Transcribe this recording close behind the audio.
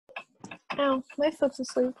Ow, my foot's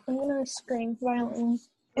asleep. I'm gonna scream violently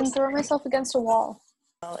and throw myself against a wall.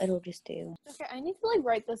 Well, it'll just do. Okay, I need to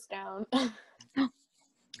write this down.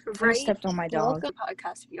 I stepped on my dog. Welcome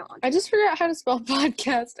podcast if you don't want. I just forgot how to spell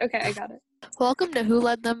podcast. Okay, I got it. Welcome to Who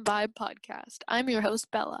Let Them Vibe podcast. I'm your host,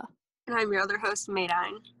 Bella. And I'm your other host,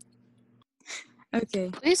 Maydine. Okay.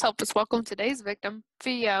 Please help us welcome today's victim,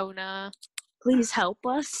 Fiona. Please help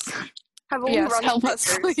us. Yes, help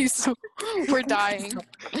us, please. We're dying.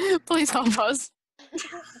 Please help us.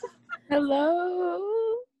 Hello.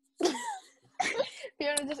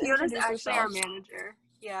 Fiona, just Fiona's introduce actually yourself. our manager.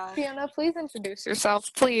 Yeah. Fiona, please introduce yourself,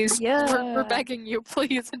 please. Yeah. We're begging you,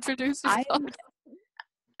 please introduce yourself.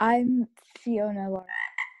 I'm Fiona.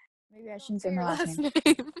 Maybe I shouldn't say my last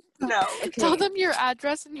name. No. Okay. Tell them your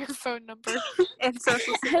address and your phone number. And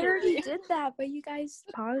social I security. already did that, but you guys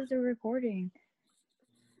paused the recording.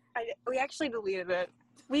 We actually deleted it.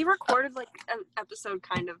 We recorded like an episode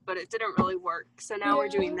kind of, but it didn't really work. So now we're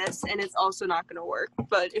doing this, and it's also not going to work.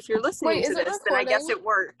 But if you're listening to this, then I guess it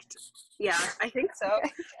worked. Yeah, I think so.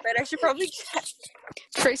 But I should probably check.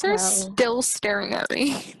 Tracer is still staring at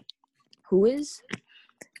me. Who is?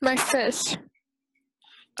 My fish.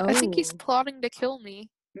 Oh. I think he's plotting to kill me.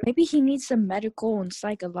 Maybe he needs some medical and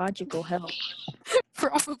psychological help.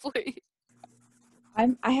 Probably.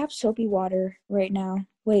 I have soapy water right now.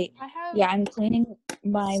 Wait. Yeah, I'm cleaning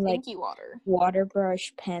my water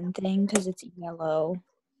brush pen thing because it's yellow.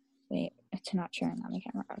 Wait, it's not showing on the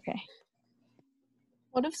camera. Okay.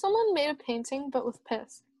 What if someone made a painting but with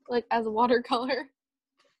piss, like as watercolor?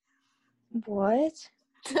 What?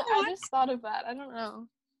 I just thought of that. I don't know.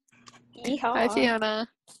 Yeehaw. Hi, Fiona.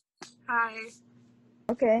 Hi.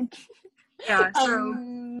 Okay. Yeah,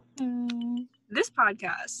 so this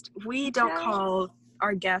podcast, we don't call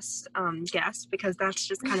our guests guests because that's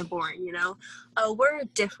just kind of boring, you know? We're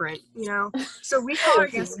different, you know? So we call our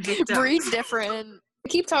guests victims. Breed different.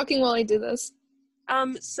 Keep talking while I do this.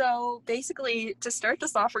 So basically, to start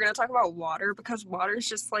this off, we're going to talk about water because water is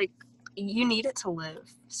just like, you need it to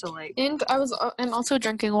live. So like. And I'm also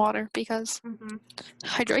drinking water because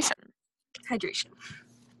hydration.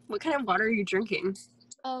 What kind of water are you drinking?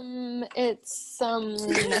 It's some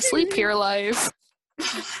Nestle Pure Life.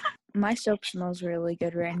 My soap smells really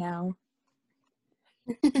good right now.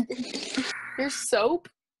 Your soap?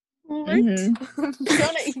 Mm-hmm. You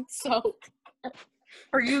wanna eat soap?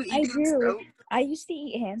 Are you eating soap? I used to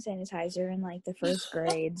eat hand sanitizer in like the first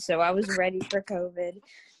grade, so I was ready for COVID.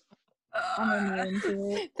 I'm immune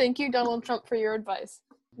to it. Thank you, Donald Trump, for your advice.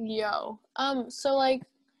 Yo. So like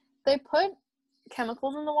they put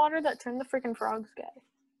chemicals in the water that turn the freaking frogs gay.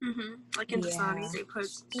 Like in Dasani, they put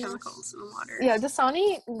chemicals in the water. Yeah,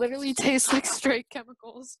 Dasani literally tastes like straight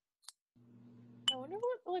chemicals. I wonder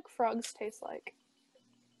what like frogs taste like.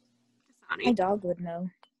 Dasani. My dog would know.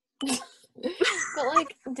 But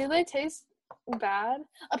like, do they taste bad?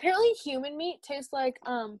 Apparently, human meat tastes like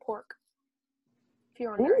pork. If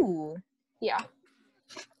you're wondering. Ooh. Yeah.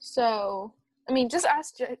 So, I mean, just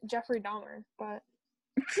ask Jeffrey Dahmer. But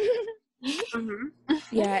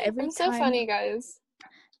yeah, I'm so funny, guys.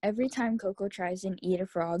 Every time Coco tries and eat a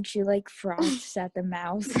frog, she like froths at the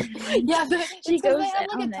mouth. Yeah, she goes they have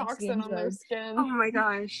like on a toxin on their skin. Oh my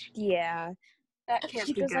gosh. Yeah. That can't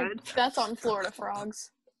be good. Like, that's on Florida frogs.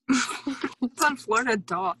 It's on Florida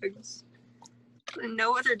dogs. And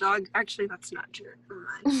no other dog. Actually, that's not true. Never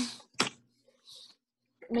mind.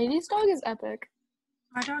 Mady's dog is epic.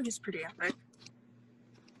 My dog is pretty epic.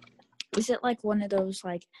 Is it like one of those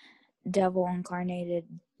like devil incarnated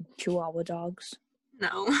Chihuahua dogs?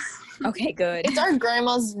 No. Okay, good. It's our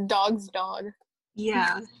grandma's dog's dog.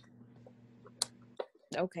 Yeah.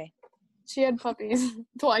 Okay. She had puppies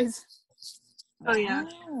twice. Oh, yeah.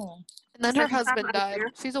 Wow. And then her husband died.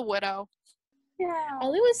 She's a widow. Yeah.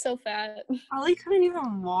 Ollie was so fat. Ollie couldn't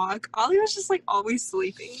even walk. Ollie was just like always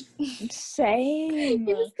sleeping. Same.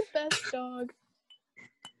 He was the best dog.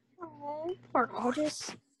 Oh, poor Ollie.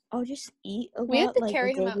 I'll just eat a We have lot to like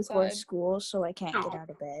carry the day him before outside. school, so I can't get out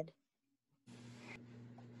of bed.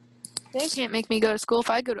 They can't make me go to school if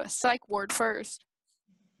I go to a psych ward first.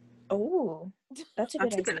 Oh, that's a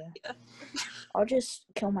good idea. I'll just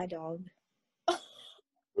kill my dog.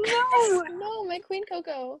 No, my Queen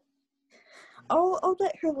Coco. I'll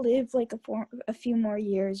let her live like a few more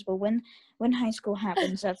years, but when high school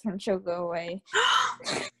happens, that's when she'll go away.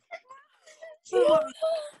 Yeah,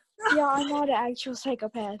 I'm not an actual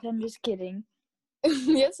psychopath. I'm just kidding.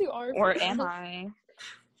 Yes, you are. Or am I?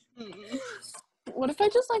 What if I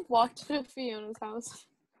just like walked to Fiona's house?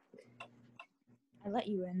 I let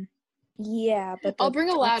you in. Yeah, but I'll bring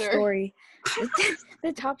a ladder.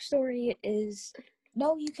 The top story is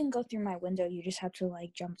No, you can go through my window. You just have to,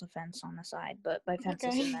 like, jump the fence on the side, but my fence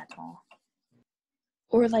isn't that tall.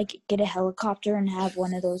 Or, like, get a helicopter and have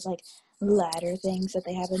one of those, like, ladder things that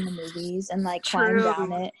they have in the movies and, like, climb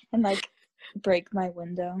down it and, like, break my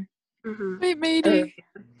window. Mm-hmm. Wait, Matey.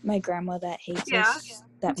 My grandma that hates us.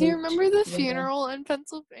 That Do you remember the funeral in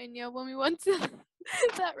Pennsylvania when we went to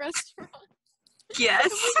that restaurant? Yes.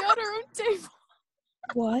 And we got our own table.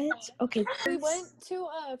 What? Okay. We went to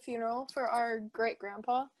a funeral for our great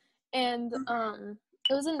grandpa, and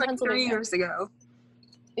it was in Pennsylvania. 3 years ago.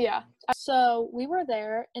 Yeah. So we were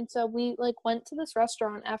there, and so we like went to this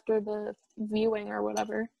restaurant after the viewing or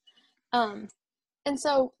whatever. And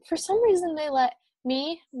so for some reason they let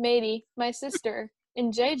me, Matey, my sister,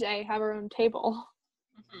 and JJ have our own table.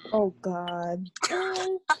 Oh God.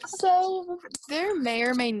 So there may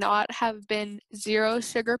or may not have been 0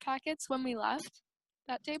 sugar packets when we left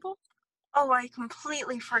that table. Oh, I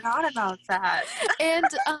completely forgot about that. And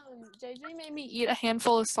JJ made me eat a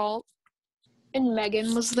handful of salt. And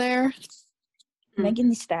Megan was there. Megan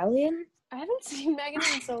the Stallion? I haven't seen Megan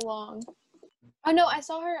in so long. Oh no, I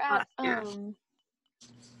saw her at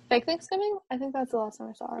fake Thanksgiving. I think that's the last time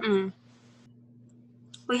I saw her.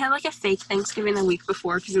 We had like a fake Thanksgiving the week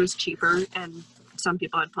before because it was cheaper and some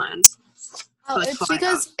people had plans. Oh, it's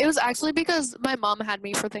because it was actually because my mom had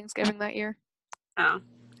me for Thanksgiving that year. Oh.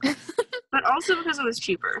 But also because it was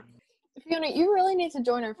cheaper. Fiona, you really need to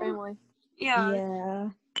join our family. Yeah.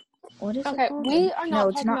 What is it called? We are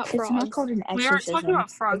not talking about frogs. It's not called an exorcism. We aren't talking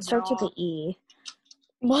about frogs. It starts with an E.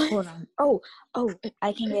 What? Hold on. Oh,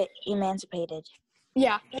 I can get emancipated.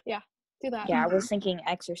 Yeah, do that. Yeah, I was thinking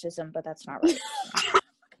exorcism, but that's not right.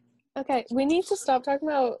 Okay, we need to stop talking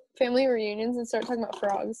about family reunions and start talking about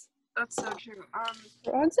frogs. That's so true.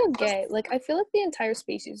 Frogs are gay. Like, I feel like the entire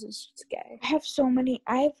species is just gay. I have so many.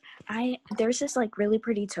 There's this like really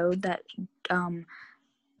pretty toad that comes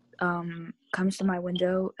to my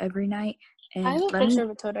window every night. And I have a picture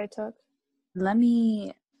of a toad I took. Let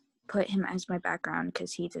me put him as my background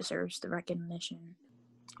because he deserves the recognition.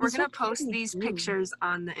 We're going to post these pictures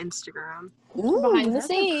on the Instagram. Ooh, behind the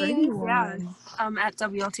scenes. Yeah. At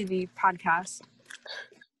WLTV podcast.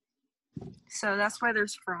 So that's why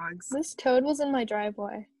there's frogs. This toad was in my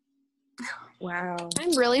driveway. Wow.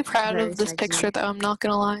 I'm really proud of this picture, though. I'm not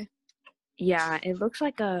going to lie. Yeah, it looks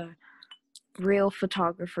like a real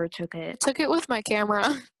photographer took it. Took it with my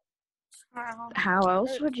camera. Wow. How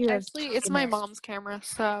else would you Actually, it's my mom's camera,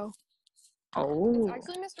 so. Oh. It's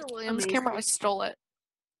actually Mr. Williams' camera. I stole it.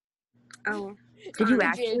 Oh. Did you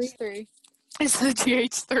actually? GH3. It's the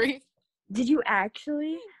GH3. Did you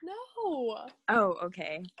actually? No. Oh,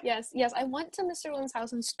 okay. Yes. I went to Mr. Williams'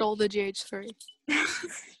 house and stole the GH3.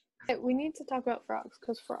 Okay, we need to talk about frogs,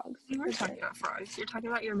 because frogs. You were talking about frogs. You're talking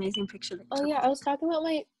about your amazing picture. Oh, yeah, I was talking about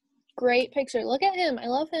my great picture. Look at him. I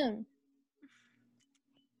love him.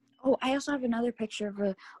 Oh, I also have another picture of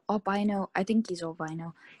a albino, I think he's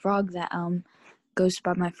albino, frog that goes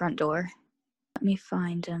by my front door. Let me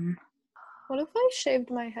find him. What if I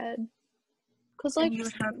shaved my head? Because, like, you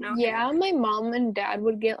have no hair. My mom and dad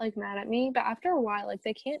would get, like, mad at me, but after a while, like,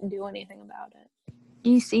 they can't do anything about it.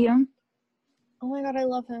 Do you see him? Oh my god, I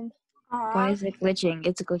love him. Aww. Why is it glitching?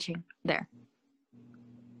 It's glitching. There.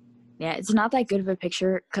 Yeah, it's not that good of a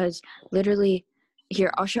picture, because literally,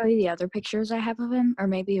 here, I'll show you the other pictures I have of him, or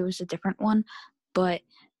maybe it was a different one, but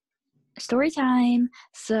story time.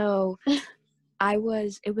 So,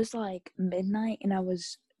 it was like midnight, and I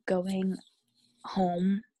was going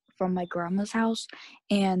home from my grandma's house,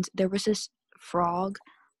 and there was this frog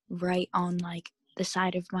right on like the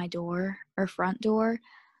side of my door or front door,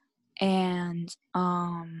 and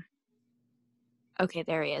okay,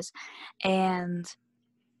 there he is. And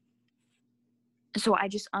so I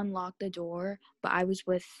just unlocked the door, but I was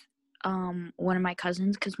with one of my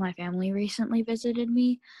cousins because my family recently visited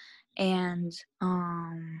me, and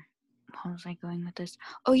how was I going with this?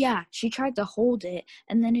 Oh yeah, she tried to hold it,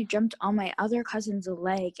 and then it jumped on my other cousin's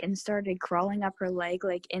leg and started crawling up her leg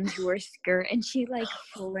like into her skirt, and she like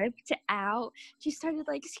flipped out. She started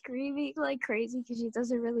like screaming like crazy because she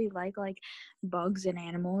doesn't really like bugs and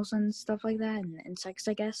animals and stuff like that, and insects,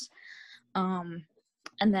 I guess. And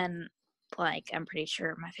then like I'm pretty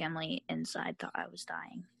sure my family inside thought I was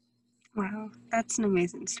dying. Wow, that's an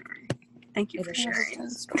amazing story. Thank you for sharing.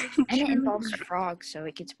 And it involves frogs, so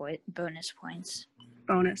it gets bonus points.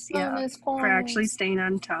 Bonus points. For actually staying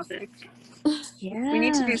on topic. Yeah. We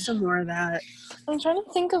need to do some more of that. I'm trying to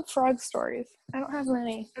think of frog stories. I don't have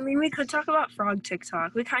many. I mean, we could talk about frog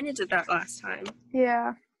TikTok. We kind of did that last time.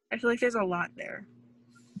 Yeah. I feel like there's a lot there.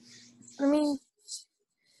 I mean,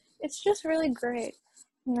 it's just really great.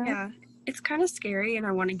 You know? Yeah. it's kind of scary, and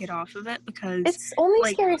I want to get off of it because it's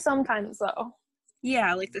only scary sometimes, though.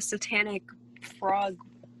 Yeah, like the satanic frog,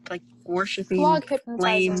 like worshiping frog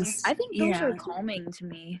flames. I think those are calming to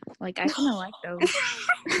me. Like I kind of like those.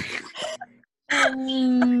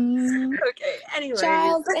 Okay.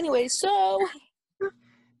 Anyway, so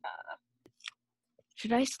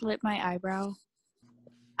should I slit my eyebrow?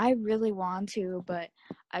 I really want to, but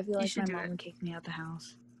I feel like my mom would kick me out the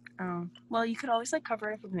house. Oh, well, you could always like cover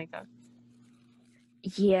it up with makeup.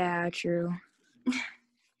 Yeah, true.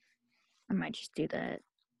 I might just do that.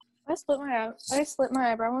 I slit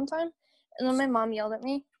my eyebrow one time, and then my mom yelled at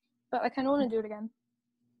me, but I kind of want to do it again.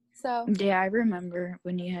 So yeah, I remember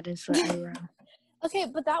when you had to slit eyebrow. Okay,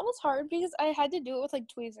 but that was hard because I had to do it with like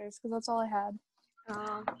tweezers because that's all I had.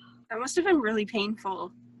 That must have been really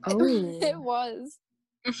painful. Oh, it was.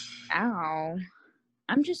 Ow!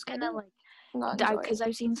 I'm just gonna because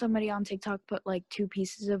I've seen somebody on TikTok put like 2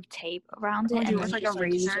 pieces of tape around it and with like a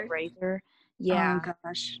razor. Yeah. Oh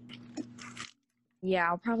gosh. Yeah,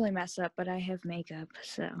 I'll probably mess up, but I have makeup,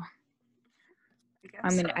 so.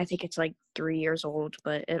 I think it's like 3 years old,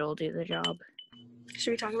 but it'll do the job.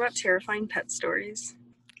 Should we talk about terrifying pet stories?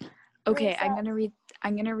 Okay, I'm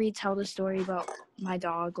gonna retell the story about my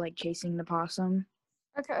dog like chasing the possum.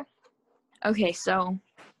 Okay, so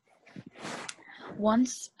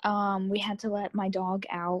once we had to let my dog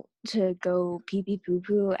out to go pee pee poo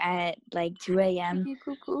poo at like 2 a.m.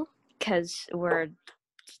 because we're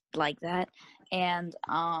like that, and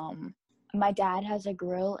my dad has a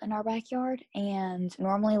grill in our backyard, and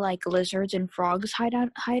normally like lizards and frogs hide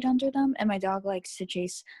under them, and my dog likes to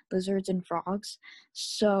chase lizards and frogs,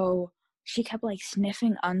 so she kept like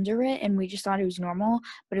sniffing under it, and we just thought it was normal,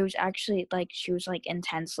 but it was actually like she was like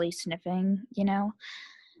intensely sniffing, you know.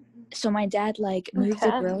 So my dad like moved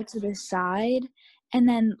the grill to the side, and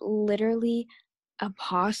then literally a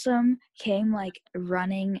possum came like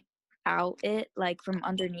running out it like from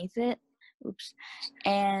underneath it. Oops.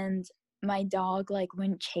 And my dog like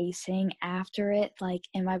went chasing after it like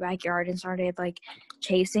in my backyard and started like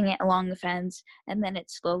chasing it along the fence, and then it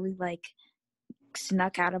slowly like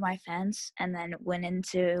snuck out of my fence and then went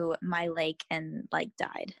into my lake and like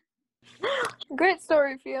died. Great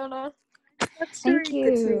story, Fiona. That story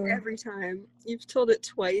gets me every time. You've told it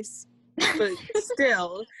twice, but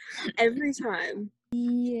still, every time.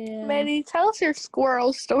 Yeah. Maddie, tell us your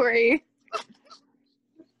squirrel story.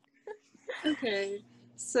 Okay,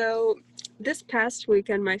 so this past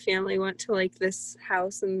weekend, my family went to like this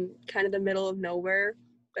house in kind of the middle of nowhere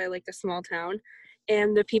by like a small town,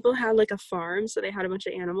 and the people had like a farm, so they had a bunch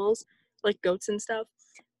of animals, like goats and stuff,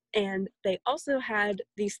 and they also had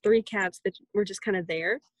these 3 cats that were just kind of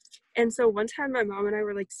there. And so one time my mom and I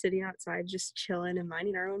were like sitting outside just chilling and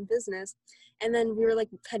minding our own business, and then we were like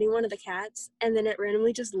petting one of the cats, and then it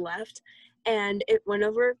randomly just left, and it went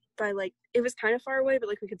over by like, it was kind of far away, but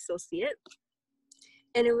like we could still see it,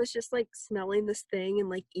 and it was just like smelling this thing and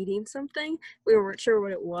like eating something. We weren't sure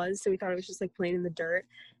what it was, so we thought it was just like playing in the dirt,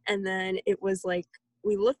 and then it was like,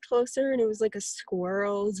 we looked closer and it was like a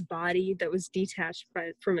squirrel's body that was detached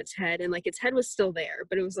from its head, and like its head was still there,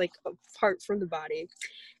 but it was like apart from the body.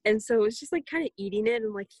 And so it was just like kind of eating it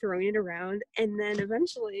and like throwing it around, and then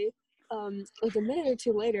eventually like a minute or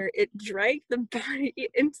 2 later it dragged the body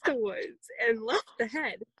into the woods and left the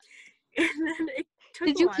head, and then it took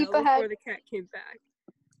a while before the cat came back.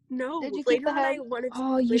 No, did you keep the head?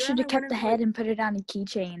 You should have kept the head and put it on a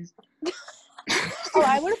keychain. Oh,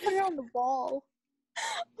 I would have put it on the wall.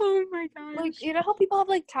 Oh my gosh. Like, you know how people have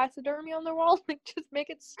like taxidermy on their wall? Like, just make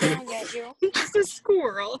it staring at you. Just a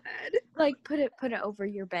squirrel head. Like, put it over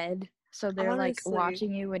your bed so they're like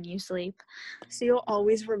watching you when you sleep. So you'll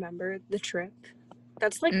always remember the trip.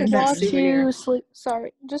 That's like the best souvenir. You sleep.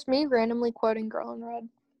 Sorry, just me randomly quoting Girl in Red.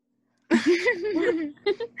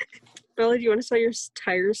 Bella, do you want to tell your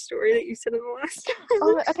tire story that you said in the last one?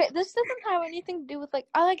 Oh, okay, this doesn't have anything to do with like.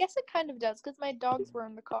 I guess it kind of does because my dogs were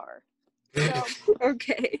in the car. So,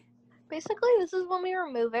 okay. Basically, this is when we were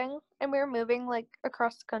moving, and we were moving like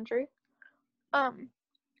across the country.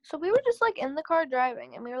 So we were just like in the car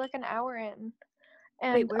driving, and we were like an hour in.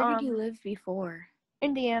 And, wait, where did you live before?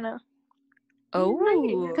 Indiana.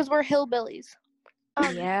 Oh, because we're hillbillies.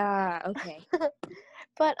 Yeah. Okay.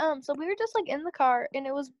 But so we were just like in the car, and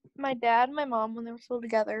it was my dad and my mom when they were still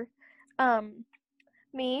together,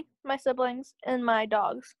 me, my siblings, and my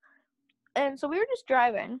dogs, and so we were just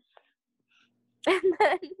driving, and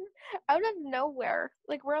then out of nowhere,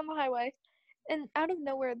 like we're on the highway, and out of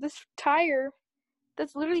nowhere, this tire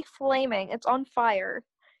that's literally flaming, it's on fire,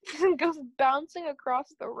 goes bouncing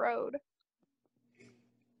across the road,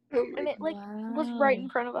 and it like was right in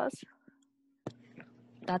front of us.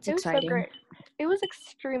 That's exciting. It was so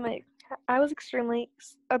great. I was extremely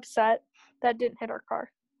upset that didn't hit our car.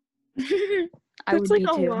 I would be too.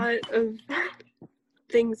 A lot of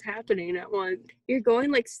things happening at once. You're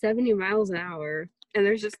going like 70 miles an hour, and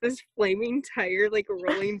there's just this flaming tire like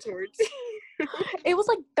rolling towards you. It was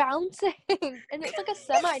like bouncing, and it's like a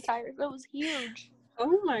semi-tire, so it was huge.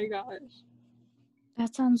 Oh my gosh.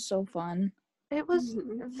 That sounds so fun. It was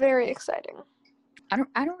very exciting.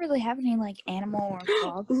 I don't really have any like animal or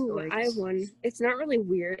frog stories. I have one. It's not really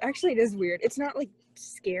weird. Actually, it is weird. It's not like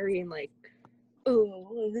scary and like,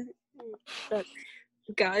 oh, but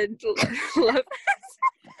God love us.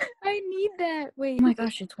 I need that. Wait. Oh my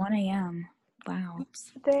gosh, it's 1 a.m. Wow.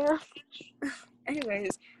 Oops. Damn.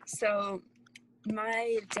 Anyways, so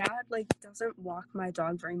my dad like doesn't walk my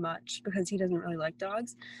dog very much because he doesn't really like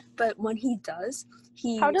dogs. But when he does,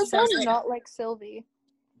 How does one not like Sylvie?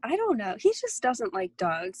 I don't know. He just doesn't like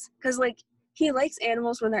dogs because, like, he likes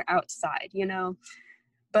animals when they're outside, you know?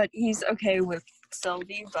 But he's okay with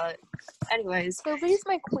Sylvie, but anyways. Sylvie's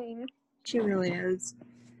my queen. She really is.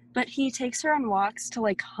 But he takes her on walks to,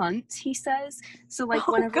 like, hunt, he says. So, like,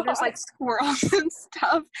 whenever there's, like, squirrels and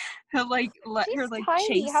stuff, he'll, like, let her, like, tiny.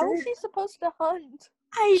 chase How her. is she supposed to hunt?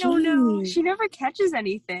 I don't know. She never catches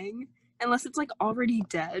anything unless it's, like, already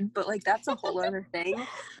dead. But, like, that's a whole other thing.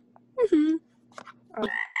 Mm-hmm. The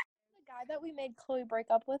guy that we made Chloe break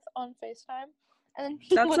up with on FaceTime, and then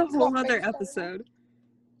that's a whole other episode.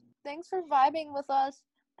 Thanks for vibing with us.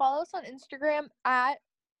 Follow us on Instagram at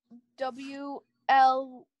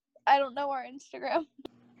WL. I don't know our Instagram.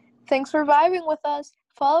 Thanks for vibing with us.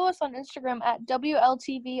 Follow us on Instagram at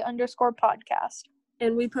WLTV_podcast.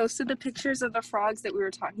 And we posted the pictures of the frogs that we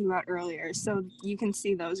were talking about earlier, so you can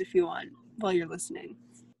see those if you want while you're listening.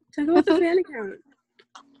 Talk about the fan account.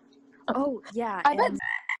 Oh, yeah. I bet runs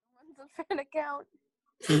a fan account.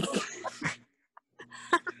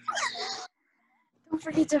 Don't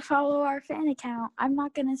forget to follow our fan account. I'm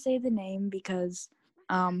not going to say the name because,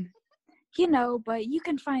 you know, but you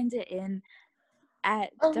can find it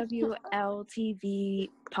at WLTV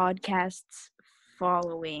podcasts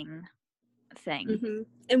following thing. Mm-hmm.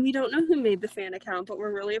 And we don't know who made the fan account, but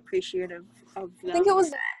we're really appreciative of them. I think it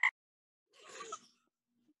was...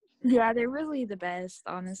 Yeah, they're really the best,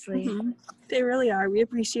 honestly. Mm-hmm. They really are. We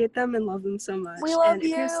appreciate them and love them so much. We love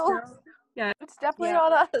you. Yeah, it's definitely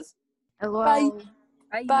not us. Hello. Bye.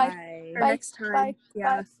 Bye. Bye. Or next time. Bye.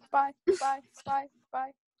 Yeah. Bye. Bye. Bye.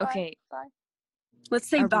 Bye. Okay. Bye. Let's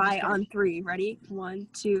say bye on 3. Ready? 1,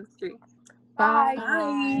 2, 3. Bye.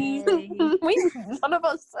 Bye. One of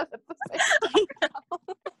us said it the same time.